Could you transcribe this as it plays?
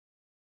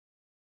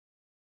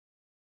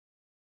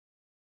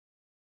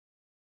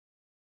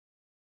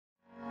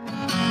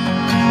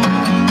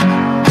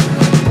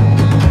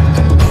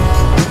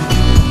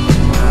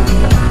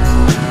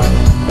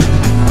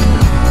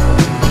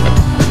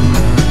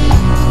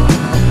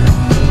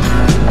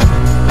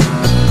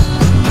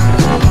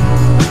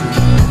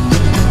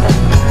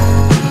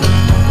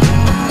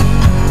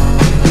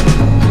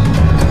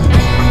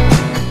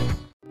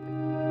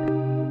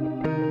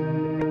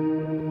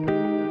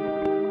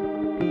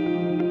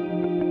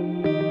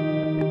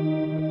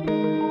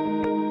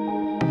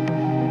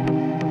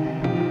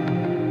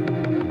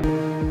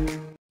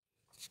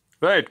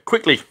Right,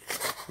 quickly,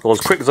 or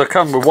as quick as I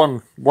can with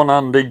one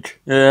hand each.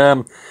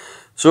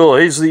 So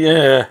here's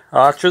the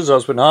arches,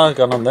 as we know,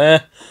 gone on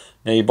there.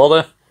 No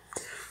bother.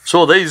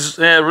 So these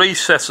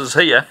recesses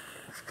here,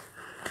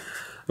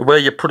 where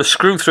you put a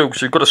screw through,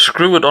 because you've got to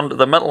screw it onto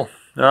the metal,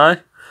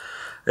 right?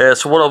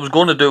 So what I was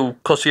going to do,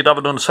 because you'd have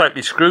an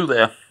unsightly screw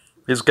there,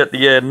 is get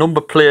the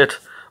number plate,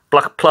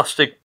 black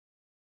plastic.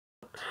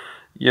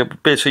 You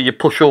basically you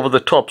push over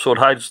the top so it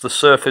hides the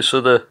surface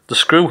of the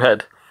screw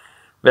head.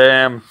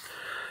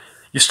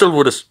 You still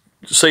would have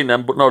seen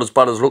them, but not as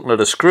bad as looking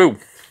at a screw.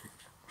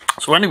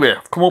 So anyway,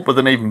 I've come up with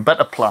an even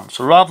better plan.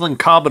 So rather than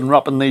carbon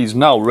wrapping these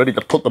now, ready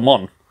to put them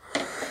on,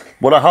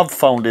 what I have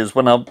found is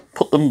when I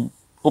put them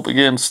up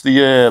against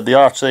the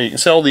arch there, you can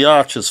see all the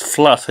arch is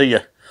flat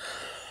here.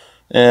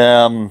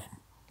 And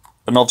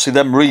obviously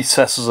them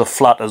recesses are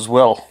flat as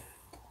well.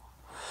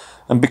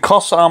 And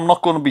because I'm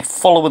not going to be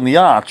following the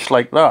arch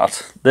like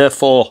that,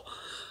 therefore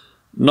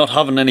not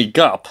having any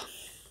gap,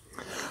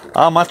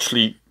 I'm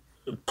actually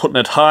putting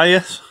it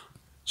higher.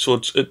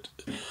 So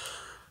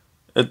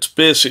it's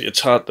basically, it's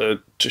hard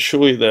to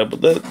show you there,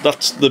 but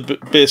that's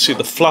basically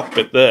the flat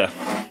bit there.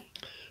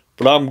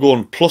 But I'm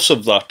going plus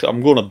of that,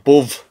 I'm going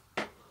above,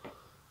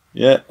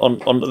 yeah,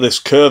 onto this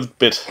curved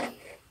bit,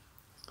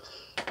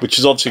 which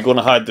is obviously going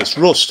to hide this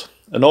rust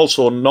and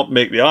also not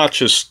make the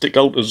arches stick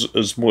out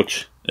as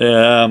much,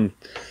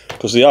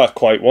 because they are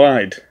quite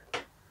wide.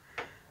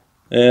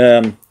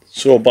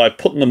 So by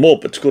putting them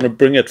up, it's going to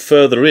bring it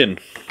further in.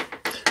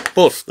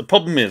 But the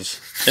problem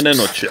is, in a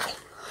nutshell,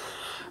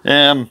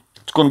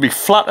 it's going to be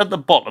flat at the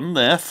bottom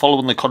there,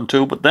 following the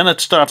contour, but then it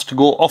starts to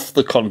go off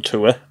the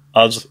contour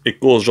as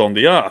it goes around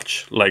the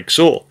arch, like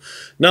so.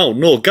 Now,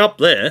 no gap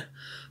there,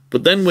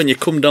 but then when you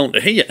come down to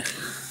here,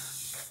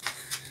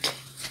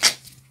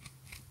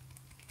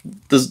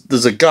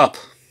 there's a gap.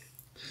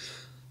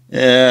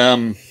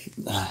 Don't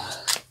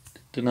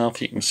know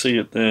if you can see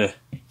it there.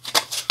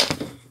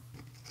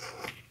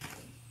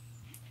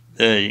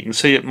 There, you can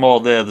see it more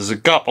there. There's a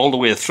gap all the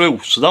way through,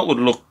 so that would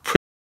look pretty.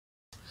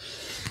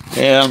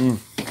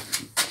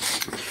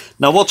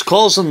 Now what's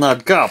causing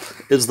that gap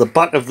is the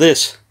back of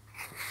this,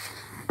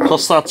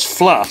 because that's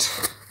flat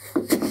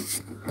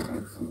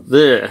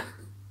there,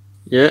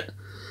 yeah,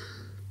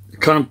 you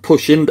can't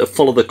push in to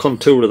follow the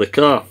contour of the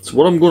car. So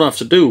what I'm going to have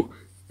to do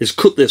is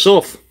cut this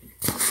off,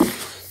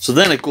 so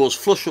then it goes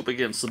flush up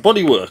against the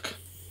bodywork,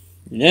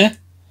 yeah.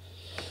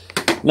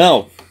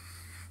 Now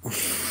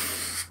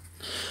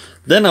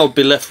then I would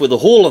be left with a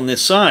hole on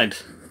this side,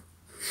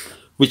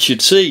 which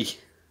you'd see.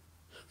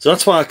 So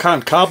that's why I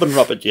can't carbon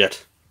wrap it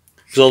yet.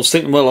 Because I was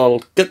thinking, well,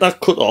 I'll get that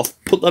cut off,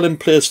 put that in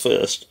place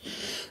first,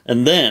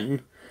 and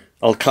then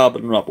I'll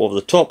carbon wrap over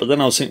the top. But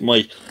then I was thinking,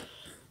 well,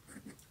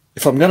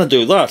 if I'm going to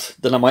do that,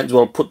 then I might as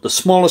well put the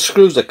smallest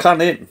screws I can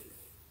in,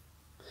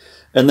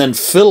 and then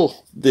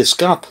fill this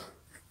gap.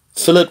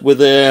 Fill it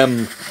with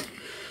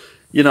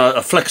you know,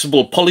 a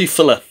flexible poly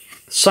filler.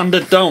 Sand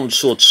it down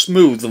so it's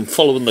smooth and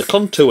following the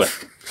contour.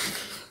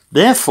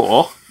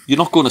 Therefore, you're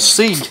not going to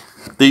see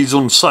these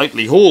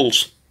unsightly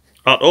holes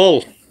at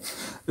all.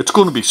 It's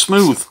going to be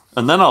smooth,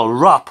 and then I'll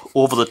wrap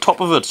over the top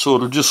of it so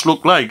it'll just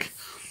look like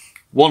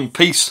one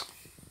piece,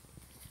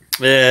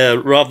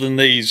 rather than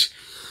these,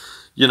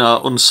 you know,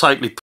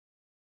 unsightly.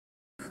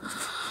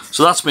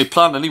 So that's my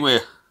plan anyway.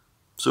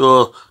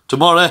 So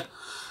tomorrow,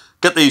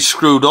 get these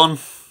screwed on,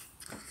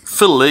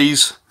 fill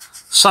these,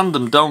 sand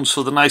them down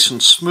so they're nice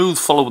and smooth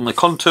following the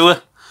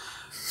contour,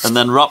 and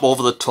then wrap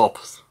over the top.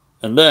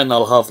 And then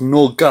I'll have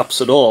no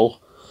gaps at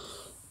all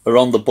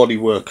around the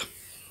bodywork.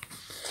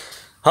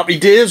 Happy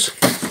days.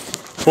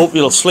 Hope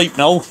you'll sleep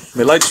now.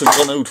 My lights have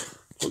gone out.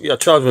 Look, I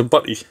charged my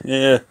battery.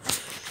 Yeah.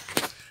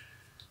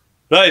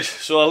 Right,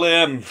 so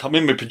I'm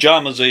in my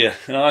pyjamas here.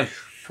 You know,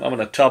 I'm in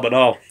a tab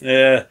now.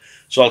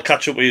 So I'll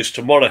catch up with you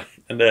tomorrow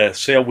and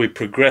see how we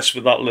progress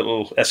with that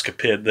little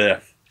escapade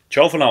there.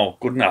 Ciao for now.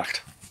 Good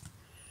night.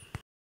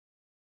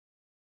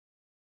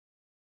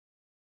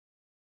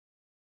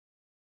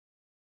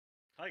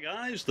 Hi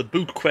guys, the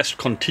boot quest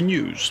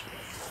continues.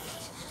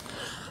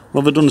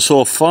 What have I done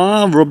so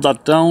far? I've rubbed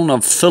that down,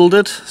 I've filled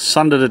it,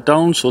 sanded it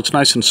down so it's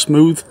nice and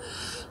smooth.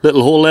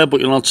 Little hole there, but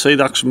you'll not see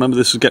that because remember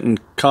this is getting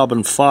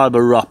carbon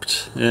fibre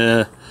wrapped.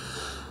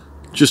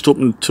 Just up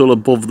until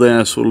above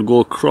there, so it'll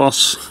go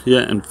across, yeah,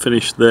 and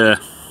finish there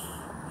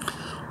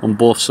on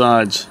both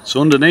sides.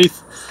 So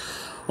underneath,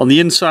 on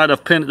the inside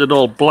I've painted it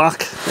all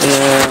black.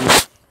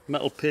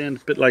 Metal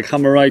paint, a bit like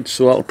hammerite,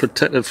 so that'll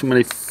protect it from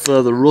any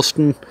further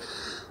rusting.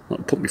 I'll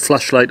put my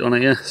flashlight on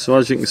here, so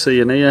as you can see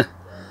in here,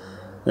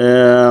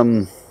 where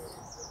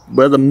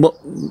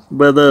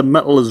the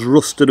metal is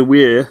rusted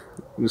away, you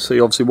can see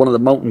obviously one of the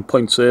mounting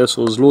points there,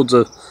 so there's loads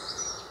of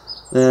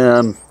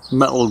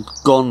metal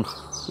gone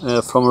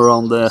from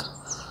around there.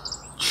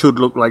 It should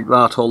look like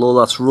that, although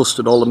that's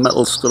rusted, all the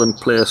metal's still in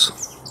place,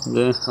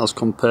 yeah, as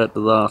compared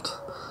to that.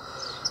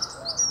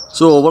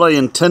 So what I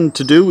intend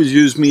to do is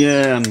use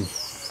my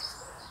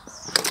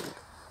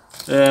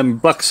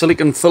black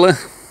silicone filler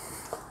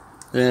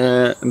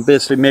and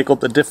basically make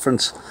up the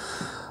difference.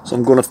 So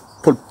I'm going to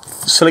put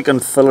silicone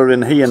filler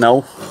in here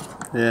now,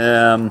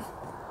 Get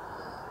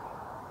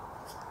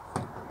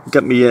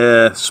me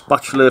a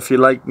spatula if you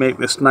like, make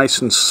this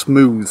nice and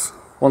smooth.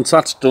 Once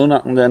that's done, I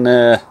can then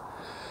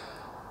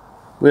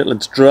wait till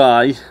it's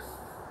dry,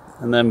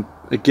 and then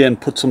again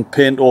put some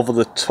paint over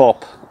the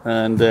top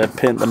and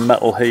paint the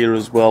metal here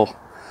as well.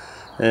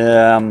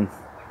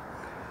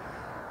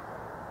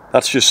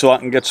 That's just so I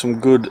can get some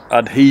good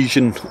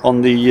adhesion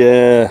on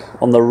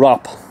the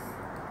wrap,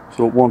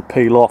 so it won't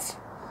peel off.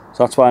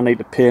 So that's why I need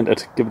to paint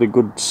it, give it a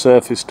good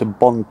surface to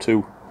bond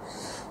to.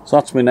 So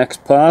that's my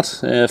next part.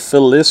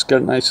 Fill this,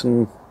 get it nice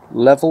and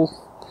level.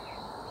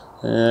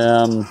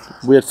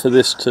 Wait for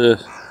this to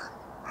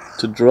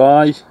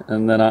dry,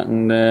 and then I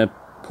can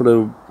put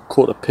a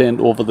coat of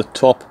paint over the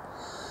top,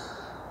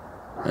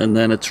 and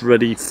then it's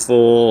ready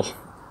for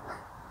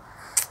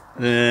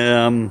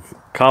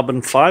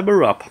carbon fibre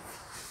wrap.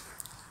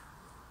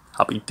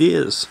 Happy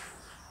days.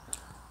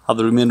 Have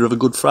the remainder of a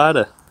good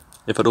Friday,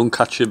 if I don't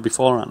catch you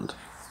beforehand.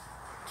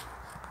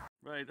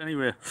 Right,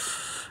 anyway,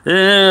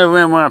 where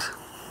am I at?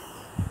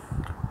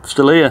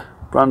 Still here,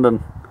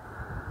 Brandon.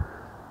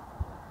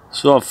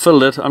 So I've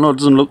filled it. I know it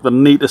doesn't look the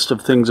neatest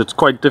of things. It's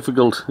quite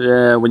difficult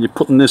when you're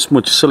putting this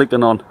much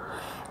silicone on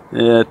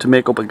to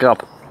make up a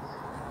gap.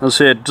 I'll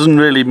say it doesn't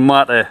really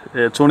matter.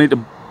 It's only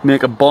to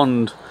make a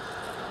bond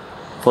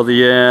for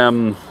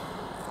the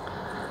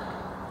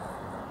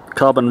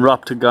carbon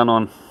wrap to go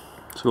on.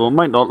 So it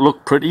might not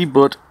look pretty,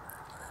 but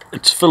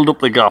it's filled up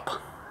the gap,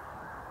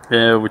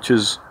 which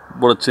is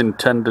what it's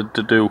intended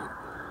to do.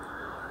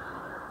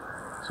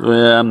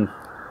 So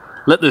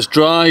let this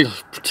dry.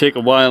 It'll take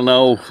a while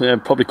now.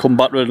 Probably come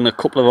back to it in a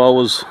couple of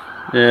hours,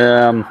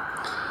 and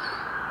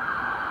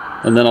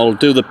then I'll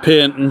do the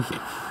painting,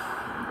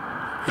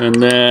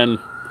 and then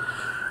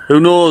who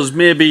knows,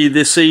 maybe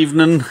this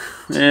evening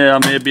I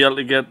may be able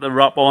to get the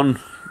wrap on.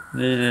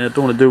 I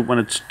don't want to do it when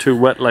it's too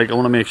wet, like I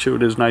want to make sure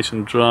it is nice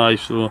and dry,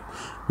 so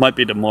might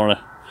be tomorrow.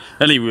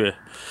 Anyway,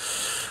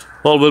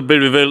 all will be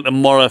revealed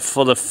tomorrow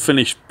for the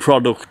finished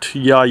product.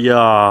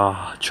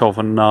 Yeah, ciao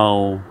for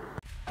now.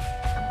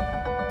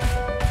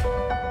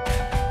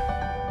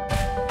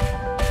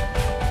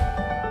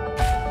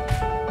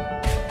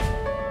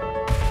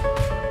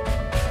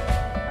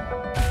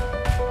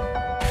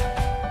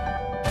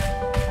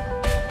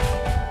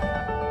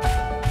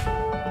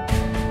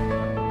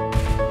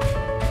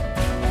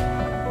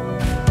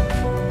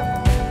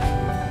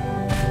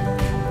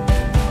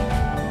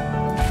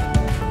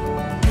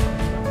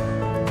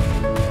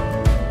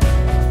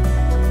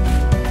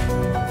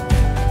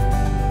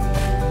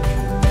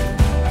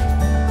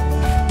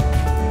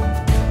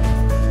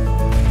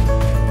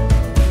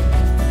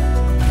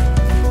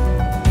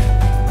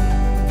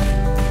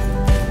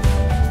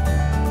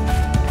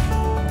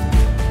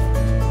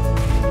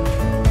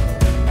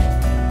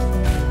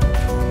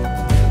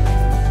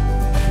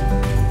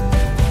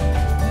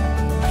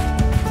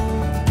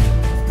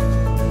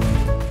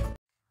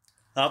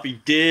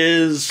 Happy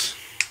days.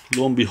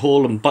 Lo and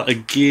behold, I'm back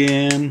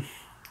again.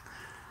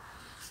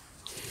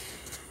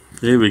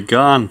 There we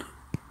go.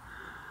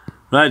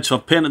 Right, so I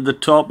painted the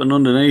top and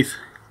underneath,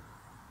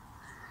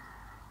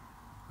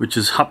 which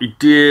is happy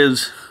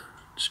days.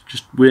 It's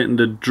just waiting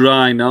to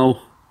dry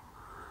now.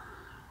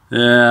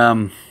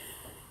 Yeah,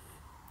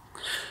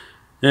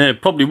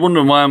 probably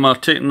wondering why I'm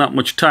taking that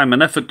much time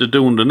and effort to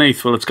do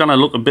underneath. Well, it's gonna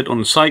look a bit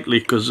unsightly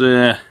because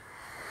you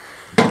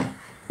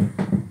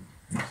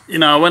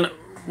know,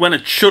 when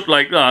it's shut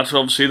like that,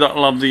 obviously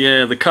that'll have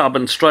the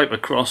carbon stripe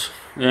across.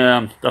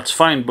 That's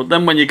fine, but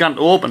then when you're going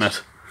to open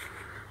it,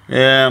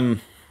 you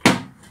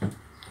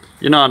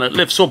know, and it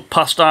lifts up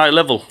past eye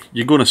level,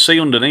 you're going to see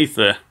underneath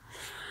there.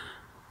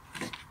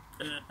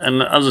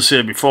 And as I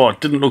said before, it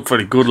didn't look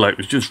very good, like it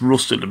was just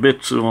rusted a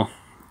bit, so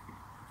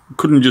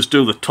couldn't just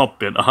do the top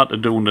bit, I had to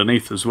do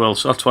underneath as well.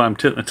 So that's why I'm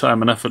taking the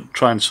time and effort to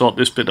try and sort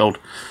this bit out.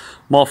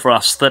 More for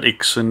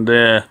aesthetics, and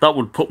that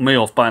would put me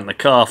off buying the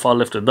car if I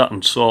lifted that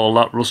and saw all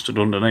that rusted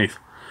underneath.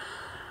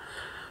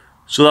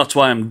 So that's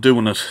why I'm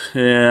doing it.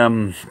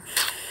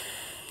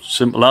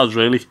 Simple as,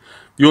 really.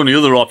 The only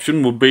other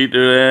option would be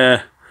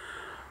to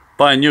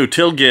buy a new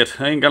tailgate.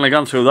 I ain't gonna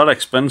go through that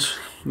expense.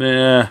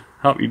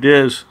 Happy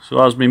days.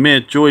 So as my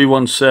mate Joey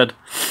once said,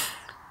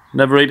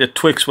 never eat a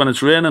Twix when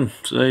it's raining.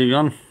 So there you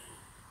go.